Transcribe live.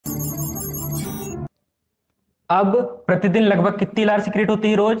अब प्रतिदिन लगभग कितनी लार सीक्रेट होती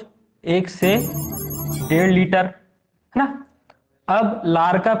है रोज? 1 से 1.5 लीटर, है ना। अब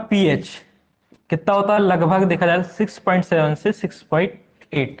लार का पीएच कितना होता है? लगभग देखा जाए 6.7 से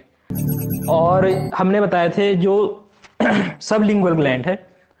 6.8। और हमने बताए थे जो सबलिंगुअल ग्लैंड है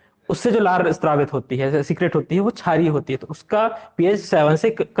उससे जो लार स्रावित होती है, सीक्रेट होती है, वो क्षारीय होती है, तो उसका पीएच 7 से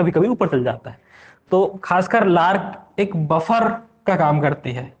कभी कभी ऊपर चल जाता है। तो खासकर लार एक बफर का काम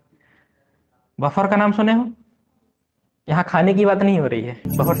करती है। बफर का नाम सुने हो? यहाँ खाने की बात नहीं हो रही है,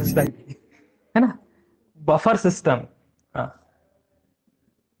 बफर सिस्टम की, है ना। बफर सिस्टम, हाँ,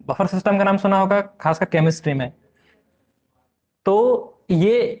 बफर सिस्टम का नाम सुना होगा खासकर केमिस्ट्री में। तो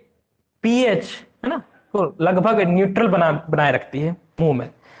ये पीएच, है ना, तो लगभग न्यूट्रल बनाए रखती है मुंह में,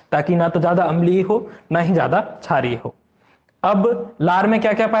 ताकि ना तो ज्यादा अम्लीय हो ना ही ज्यादा क्षारीय हो। अब लार में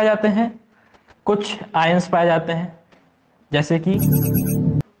क्या क्या पाए जाते हैं? कुछ आयंस पाए जाते हैं, जैसे कि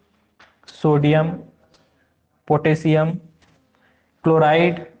सोडियम, पोटेशियम,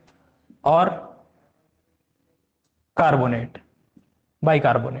 क्लोराइड और कार्बोनेट,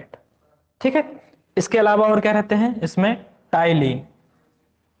 बाइकार्बोनेट। ठीक है। इसके अलावा और क्या रहते हैं इसमें? टाइलिन,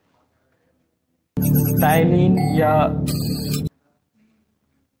 टाइलिन या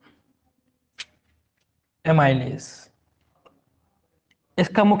एमाइलेज।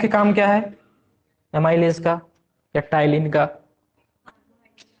 इसका मुख्य काम क्या है एमाइलेज का या टाइलिन का?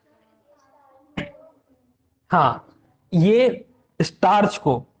 हाँ, ये स्टार्च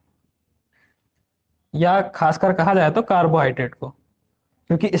को, या खासकर कहा जाए तो कार्बोहाइड्रेट को,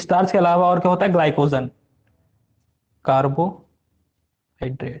 क्योंकि स्टार्च के अलावा और क्या होता है? Glycogen,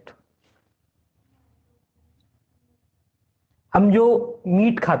 carbohydrate. हम जो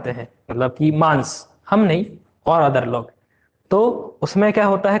मीट खाते हैं, मतलब कि मांस, हम नहीं और अदर लोग, तो उसमें क्या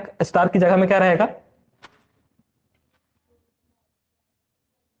होता है? स्टार्च की जगह में क्या रहेगा?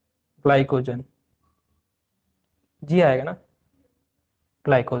 ग्लाइकोजन, जी आएगा ना,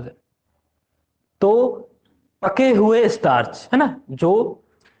 ग्लाइकोजन। तो पके हुए स्टार्च, है ना, जो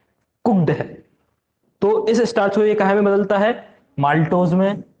कुक्ड है, तो इस स्टार्च को ये कहाँ में बदलता है? माल्टोज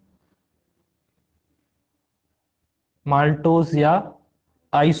में, माल्टोज या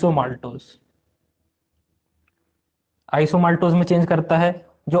आइसोमाल्टोज, आइसोमाल्टोज में चेंज करता है,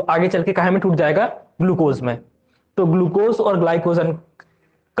 जो आगे चल के कहाँ में टूट जाएगा? ग्लूकोज में। तो ग्लूकोज और ग्लाइकोजन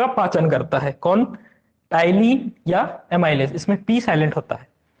का पाचन करता है कौन? टाइलिन या एमाइलेज। इसमें पी साइलेंट होता है,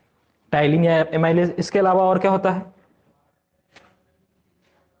 टाइलिन या एमाइलेज। इसके अलावा और क्या होता है?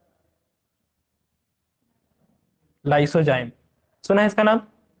 लाइसोजाइम, सुना है इसका नाम?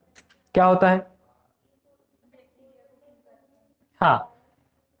 क्या होता है? हाँ,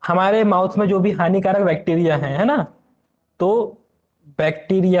 हमारे माउथ में जो भी हानिकारक बैक्टीरिया है ना, तो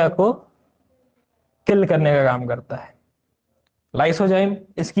बैक्टीरिया को किल करने का काम करता है लाइसोजाइम।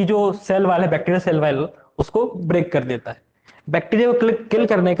 इसकी जो सेल वाल है, बैक्टीरिया सेल वाल, उसको ब्रेक कर देता है। बैक्टीरिया को किल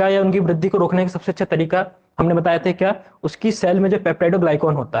करने का या उनकी वृद्धि को रोकने का सबसे अच्छा तरीका हमने बताया था क्या? उसकी सेल में जो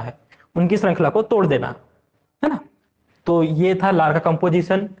पेप्टाइडोग्लाइकॉन होता है, उनकी श्रृंखला को तोड़ देना, है ना। तो ये था लार का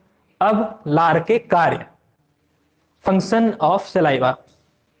कंपोजिशन। अब लार के कार्य, फंक्शन ऑफ सलाइवा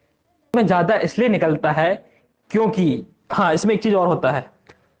में ज्यादा इसलिए निकलता है क्योंकि, हाँ, इसमें एक चीज और होता है,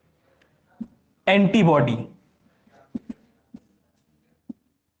 एंटीबॉडी।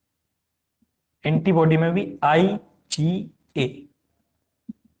 एंटीबॉडी में भी IgA,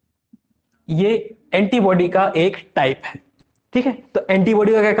 ये एंटीबॉडी का एक टाइप है। ठीक है। तो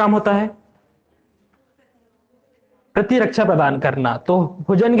एंटीबॉडी का क्या काम होता है? प्रतिरक्षा प्रदान करना। तो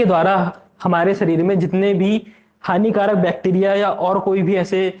भोजन के द्वारा हमारे शरीर में जितने भी हानिकारक बैक्टीरिया या और कोई भी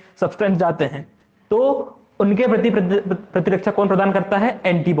ऐसे सब्सटेंस जाते हैं, तो उनके प्रति प्रतिरक्षा कौन प्रदान करता है?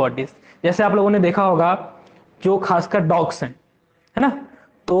 एंटीबॉडीज। जैसे आप लोगों ने देखा होगा, जो खासकर डॉग्स हैं, है ना,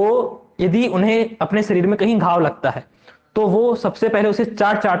 तो यदि उन्हें अपने शरीर में कहीं घाव लगता है, तो वो सबसे पहले उसे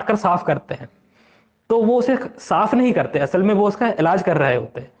चाट चाट कर साफ करते हैं। तो वो उसे साफ नहीं करते, असल में वो उसका इलाज कर रहे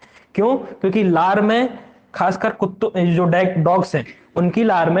होते हैं। क्यों? क्योंकि लार में, खासकर कुत्तों, जो डॉग्स हैं, उनकी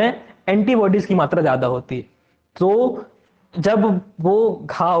लार में एंटीबॉडीज की मात्रा ज्यादा होती है। तो जब वो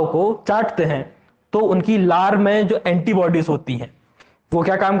घाव को चाटते हैं, तो उनकी लार में जो एंटीबॉडीज होती हैं, वो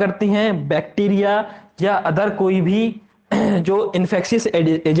क्या काम करती हैं? बैक्टीरिया या अदर कोई भी जो इन्फेक्शियस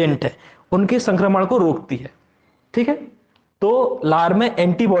एजेंट है, उनके संक्रमण को रोकती है। ठीक है। तो लार में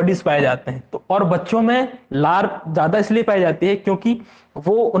एंटीबॉडीज पाए जाते हैं। तो और बच्चों में लार ज्यादा इसलिए पाई जाती है क्योंकि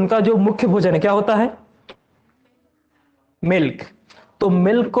वो, उनका जो मुख्य भोजन है क्या होता है? मिल्क। तो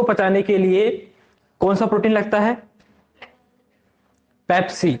मिल्क को पचाने के लिए कौन सा प्रोटीन लगता है?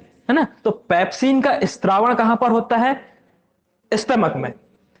 पेप्सी, है ना। तो पेप्सिन का स्त्रावण कहां पर होता है? स्टमक में।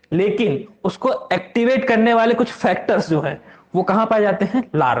 लेकिन उसको एक्टिवेट करने वाले कुछ फैक्टर्स जो है, वो कहां पाए जाते हैं?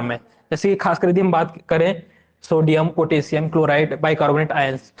 लार में। जैसे कि खासकर यदि हम बात करें sodium, potassium, chloride, bicarbonate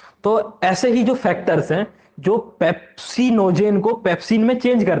ions. तो ऐसे ही जो फैक्टर्स हैं जो पेप्सिनोजेन को पेप्सिन में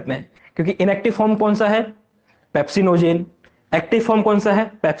चेंज करते हैं, क्योंकि इनएक्टिव फॉर्म कौन सा है? पेप्सिनोजेन। एक्टिव फॉर्म कौन सा है?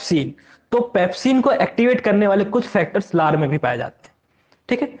 पेप्सिन। तो पेप्सिन को एक्टिवेट करने वाले कुछ फैक्टर्स लार में भी पाए जाते हैं।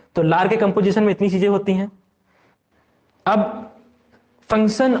 ठीक है, तो लार के कंपोजिशन में इतनी चीजें होती हैं। अब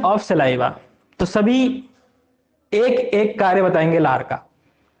फंक्शन ऑफ सलाइवा, तो सभी एक एक कार्य बताएंगे लार का।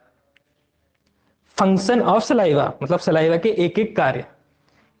 फंक्शन ऑफ सलाइवा मतलब सलाइवा के एक एक कार्य।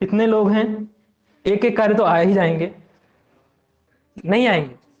 कितने लोग हैं? एक एक कार्य तो आ ही जाएंगे, नहीं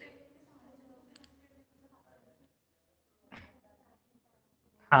आएंगे?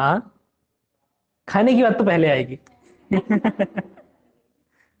 हाँ, खाने की बात तो पहले आएगी है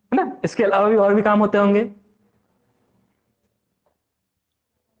ना? इसके अलावा भी और भी काम होते होंगे।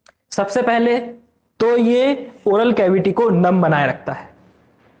 सबसे पहले तो ये ओरल कैविटी को नम बनाए रखता है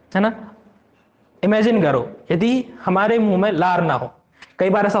ना? इमेजिन करो यदि हमारे मुंह में लार ना हो, कई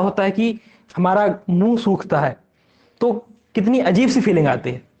बार ऐसा होता है कि हमारा मुंह सूखता है तो कितनी अजीब सी फीलिंग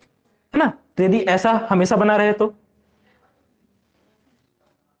आती है ना? तो यदि ऐसा हमेशा बना रहे तो, है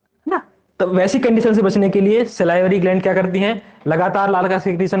ना? तो वैसी कंडीशन से बचने के लिए सलाइवरी ग्लैंड क्या करती हैं? लगातार लार का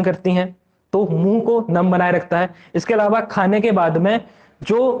सिक्रीशन करती हैं, तो मुंह को नम बनाए रखता है। इसके अलावा खाने के बाद में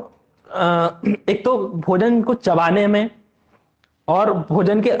जो एक तो भोजन को चबाने में और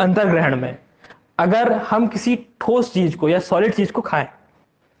भोजन के अंतर्ग्रहण में, अगर हम किसी ठोस चीज को या सॉलिड चीज को खाएं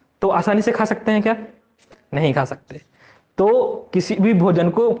तो आसानी से खा सकते हैं क्या? नहीं खा सकते। तो किसी भी भोजन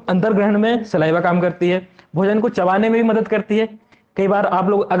को अंतर्ग्रहण में सलाइवा काम करती है, भोजन को चबाने में भी मदद करती है। कई बार आप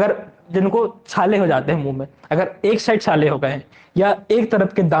लोग अगर जिनको छाले हो जाते हैं मुंह में, अगर एक साइड छाले हो गए हैं या एक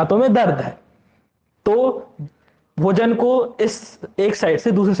तरफ के दांतों में दर्द है, तो भोजन को इस एक साइड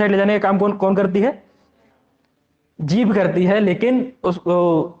से दूसरी साइड ले जाने का काम कौन कौन करती है? जीभ करती है, लेकिन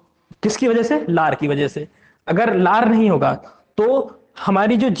किसकी वजह से? लार की वजह से। अगर लार नहीं होगा तो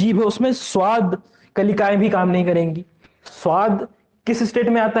हमारी जो जीभ है उसमें स्वाद कलिकाएं भी काम नहीं करेंगी। स्वाद किस स्टेट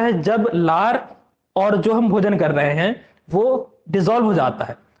में आता है? जब लार और जो हम भोजन कर रहे हैं वो डिसॉल्व हो जाता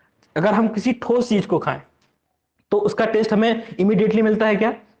है। अगर हम किसी ठोस चीज को खाएं तो उसका टेस्ट हमें इमीडिएटली मिलता है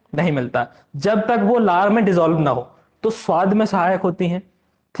क्या? नहीं मिलता, जब तक वो लार में डिसॉल्व ना हो। तो स्वाद में सहायक होती हैं।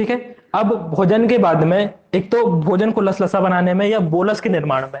 ठीक है, अब भोजन के बाद में एक तो भोजन को लसलसा बनाने में या बोलस के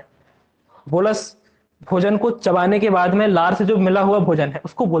निर्माण में, बोलस भोजन को चबाने के बाद में लार से जो मिला हुआ भोजन है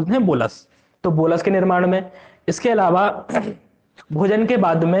उसको बोलते हैं बोलस, तो बोलस के निर्माण में। इसके अलावा भोजन के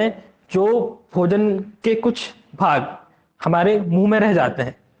बाद में जो भोजन के कुछ भाग हमारे मुंह में रह जाते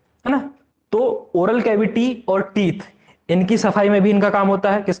हैं, है ना? तो ओरल कैविटी और टीथ, इनकी सफाई में भी इनका काम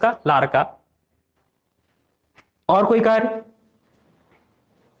होता है। किसका? लार का। और कोई कार्य?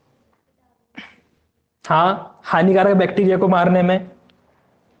 हाँ, हानिकारक बैक्टीरिया को मारने में।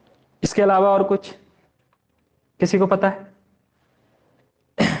 इसके अलावा और कुछ किसी को पता है?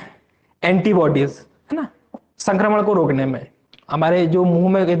 एंटीबॉडीज, है ना? संक्रमण को रोकने में, हमारे जो मुंह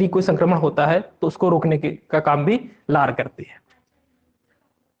में यदि कोई संक्रमण होता है तो उसको रोकने का काम भी लार करती है।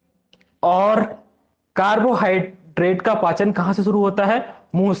 और कार्बोहाइड्रेट का पाचन कहां से शुरू होता है?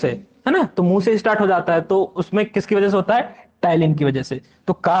 मुंह से, है ना? तो मुंह से स्टार्ट हो जाता है, तो उसमें किसकी वजह से होता है? टाइलिन की वजह से।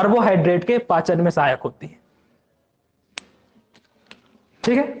 तो कार्बोहाइड्रेट के पाचन में सहायक होती है।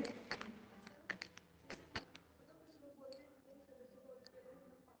 ठीक है,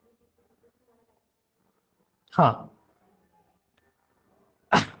 हाँ।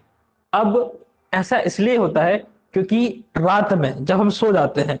 अब ऐसा इसलिए होता है क्योंकि रात में जब हम सो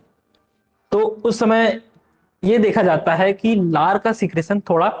जाते हैं तो उस समय ये देखा जाता है कि लार का सीक्रेशन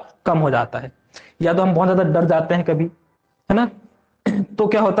थोड़ा कम हो जाता है, या तो हम बहुत ज्यादा डर जाते हैं कभी, है ना? तो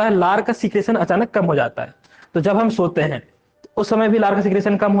क्या होता है, लार का सीक्रेशन अचानक कम हो जाता है। तो जब हम सोते हैं उस समय भी लार का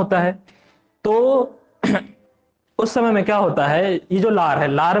सीक्रेशन कम होता है। तो उस समय में क्या होता है, ये जो लार है,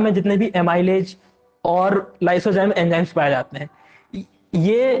 लार में जितने भी एमाइलेज और लाइसोजाइम एंजाइम्स पाए जाते हैं,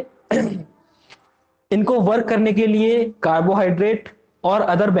 ये इनको वर्क करने के लिए कार्बोहाइड्रेट और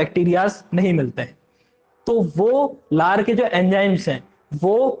अदर बैक्टीरियाज नहीं मिलते हैं। तो वो लार के जो एंजाइम्स हैं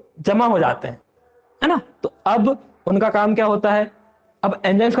वो जमा हो जाते हैं, है ना? तो अब उनका काम क्या होता है? अब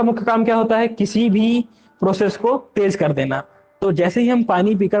एंजाइम्स का मुख्य काम क्या होता है? किसी भी प्रोसेस को तेज कर देना। तो जैसे ही हम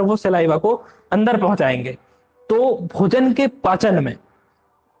पानी पीकर वो सलाइवा को अंदर पहुंचाएंगे तो भोजन के पाचन में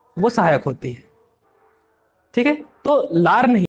वो सहायक होती है। ठीक है, तो लार नहीं